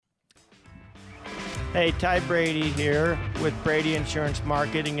Hey, Ty Brady here with Brady Insurance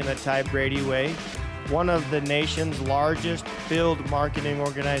Marketing in the Ty Brady Way, one of the nation's largest field marketing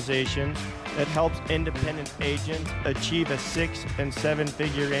organizations that helps independent agents achieve a 6- and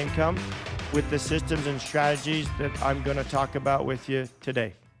 7-figure income with the systems and strategies that I'm going to talk about with you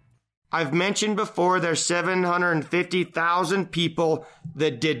today. I've mentioned before there's 750,000 people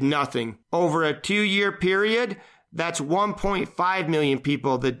that did nothing. Over a 2-year period, that's 1.5 million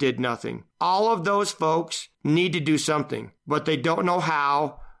people that did nothing. All of those folks need to do something, but they don't know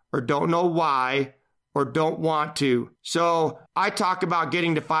how, or don't know why, or don't want to. So I talk about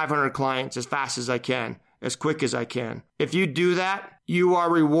getting to 500 clients as fast as I can, as quick as I can. If you do that, you are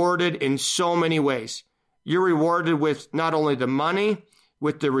rewarded in so many ways. You're rewarded with not only the money,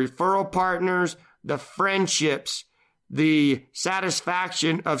 with the referral partners, the friendships, the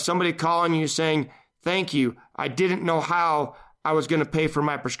satisfaction of somebody calling you saying, thank you. I didn't know how I was going to pay for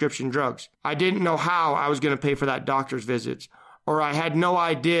my prescription drugs. I didn't know how I was going to pay for that doctor's visits. Or I had no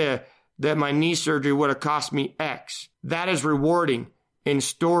idea that my knee surgery would have cost me X. That is rewarding in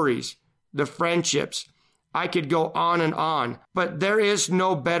stories, the friendships. I could go on, but there is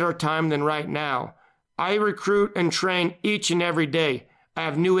no better time than right now. I recruit and train each and every day. I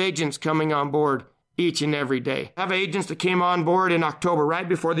have new agents coming on board each and every day. I have agents that came on board in October, right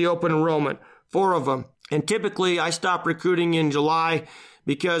before the open enrollment, 4 of them. And typically I stop recruiting in July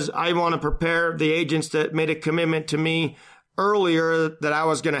because I want to prepare the agents that made a commitment to me earlier that I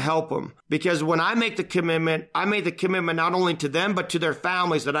was going to help them. Because when I make the commitment, I made the commitment not only to them, but to their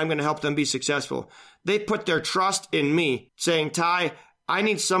families that I'm going to help them be successful. They put their trust in me saying, Ty, I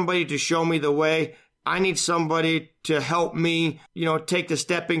need somebody to show me the way. I need somebody to help me, take the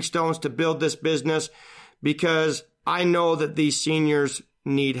stepping stones to build this business because I know that these seniors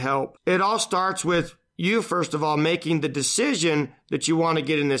need help. It all starts with you, first of all, making the decision that you want to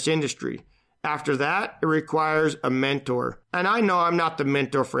get in this industry. After that, it requires a mentor. And I know I'm not the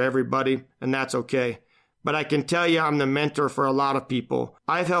mentor for everybody, and that's okay. But I can tell you I'm the mentor for a lot of people.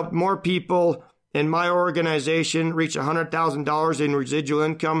 I've helped more people in my organization reach $100,000 in residual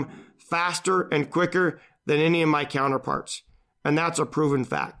income faster and quicker than any of my counterparts. And that's a proven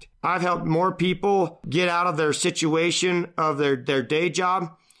fact. I've helped more people get out of their situation of their day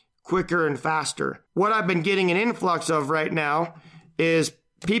job quicker and faster. What I've been getting an influx of right now is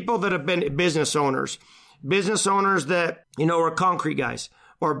people that have been business owners that, are concrete guys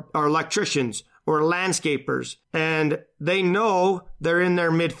or electricians or landscapers. And they know they're in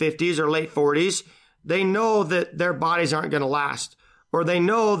their mid-50s or late 40s. They know that their bodies aren't going to last. Or they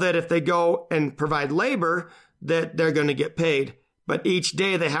know that if they go and provide labor, that they're going to get paid. But each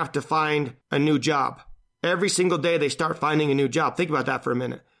day they have to find a new job. Every single day they start finding a new job. Think about that for a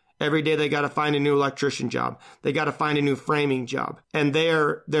minute. Every day they got to find a new electrician job. They got to find a new framing job. And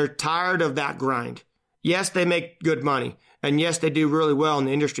they're tired of that grind. Yes, they make good money. And yes, they do really well in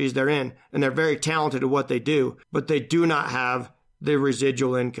the industries they're in. And they're very talented at what they do. But they do not have the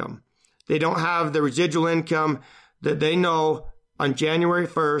residual income. They don't have the residual income that they know on January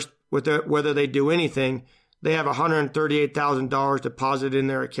 1st, whether they do anything, they have $138,000 deposited in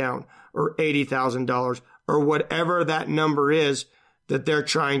their account or $80,000 or whatever that number is that they're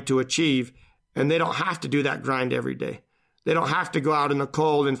trying to achieve. And they don't have to do that grind every day. They don't have to go out in the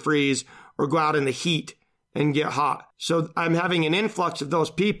cold and freeze or go out in the heat and get hot. So I'm having an influx of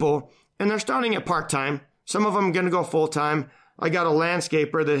those people and they're starting at part-time. Some of them are going to go full-time. I got a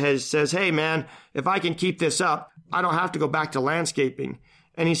landscaper that says, hey man, if I can keep this up, I don't have to go back to landscaping.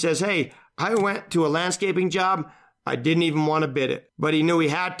 And he says, hey, I went to a landscaping job. I didn't even want to bid it, but he knew he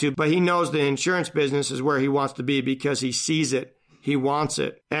had to. But he knows the insurance business is where he wants to be because he sees it. He wants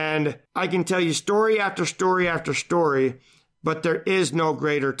it. And I can tell you story after story after story, but there is no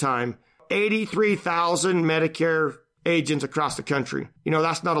greater time. 83,000 Medicare agents across the country.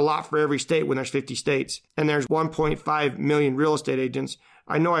 That's not a lot for every state when there's 50 states. And there's 1.5 million real estate agents.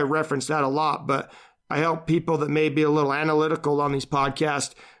 I know I reference that a lot, but I help people that may be a little analytical on these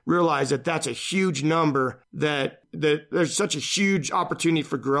podcasts realize that that's a huge number, that there's such a huge opportunity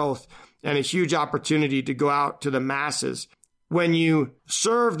for growth and a huge opportunity to go out to the masses. When you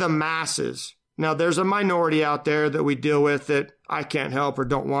serve the masses, now there's a minority out there that we deal with that I can't help or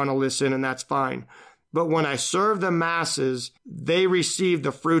don't want to listen, and that's fine. But when I serve the masses, they receive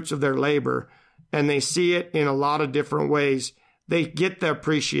the fruits of their labor, and they see it in a lot of different ways. They get the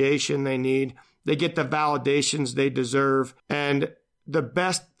appreciation they need. They get the validations they deserve. And the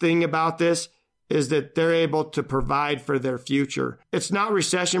best thing about this is that they're able to provide for their future. It's not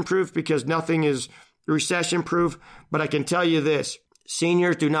recession-proof because nothing is recession-proof, but I can tell you this.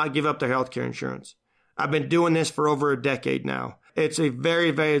 Seniors do not give up their healthcare insurance. I've been doing this for over a decade now. It's a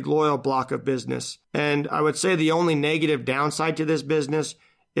very, very loyal block of business. And I would say the only negative downside to this business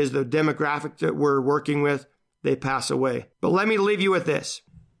is the demographic that we're working with. They pass away. But let me leave you with this.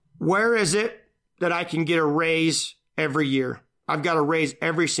 Where is it that I can get a raise every year? I've got a raise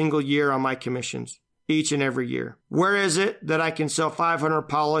every single year on my commissions, each and every year. Where is it that I can sell 500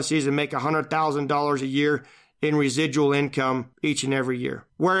 policies and make $100,000 a year in residual income each and every year?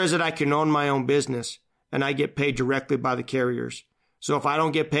 Where is it I can own my own business and I get paid directly by the carriers? So if I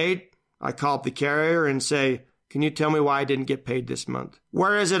don't get paid, I call up the carrier and say, can you tell me why I didn't get paid this month?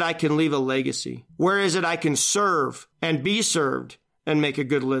 Where is it I can leave a legacy? Where is it I can serve and be served and make a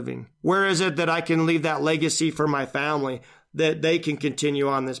good living? Where is it that I can leave that legacy for my family that they can continue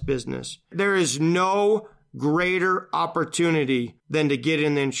on this business? There is no greater opportunity than to get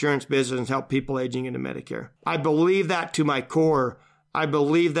in the insurance business and help people aging into Medicare. I believe that to my core. I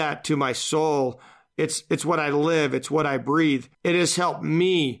believe that to my soul. It's what I live. It's what I breathe. It has helped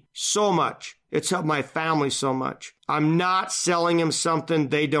me so much. It's helped my family so much. I'm not selling them something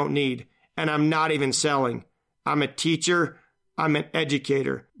they don't need, and I'm not even selling. I'm a teacher. I'm an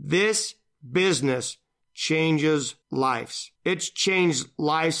educator. This business changes lives. It's changed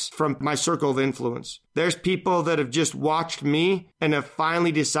lives from my circle of influence. There's people that have just watched me and have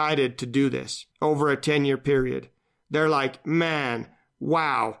finally decided to do this over a 10-year period. They're like, man,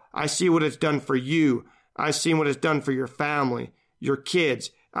 wow, I see what it's done for you. I've seen what it's done for your family, your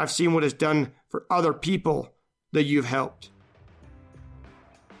kids. I've seen what it's done for other people that you've helped.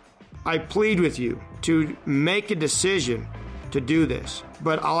 I plead with you to make a decision to do this,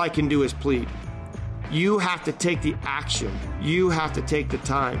 but all I can do is plead. You have to take the action. You have to take the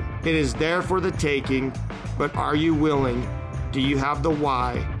time. It is there for the taking, but are you willing? Do you have the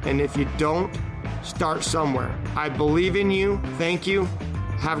why? And if you don't, start somewhere. I believe in you. Thank you.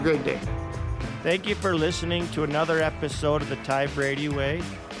 Have a great day. Thank you for listening to another episode of the Ty Brady Way.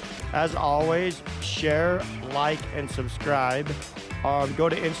 As always, share, like, and subscribe. Go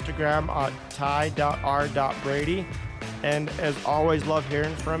to Instagram at ty.r.brady. And as always, love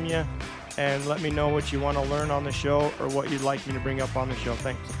hearing from you. And let me know what you want to learn on the show or what you'd like me to bring up on the show.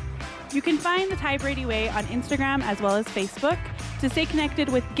 Thanks. You can find the Ty Brady Way on Instagram as well as Facebook. To stay connected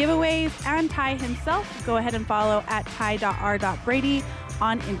with giveaways and Ty himself, go ahead and follow at ty.r.brady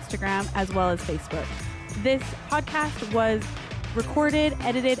on Instagram as well as Facebook. This podcast was recorded,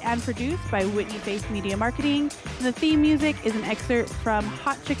 edited, and produced by Whitney Faith Media Marketing. And the theme music is an excerpt from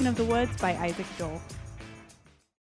Hot Chicken of the Woods by Isaac Joel.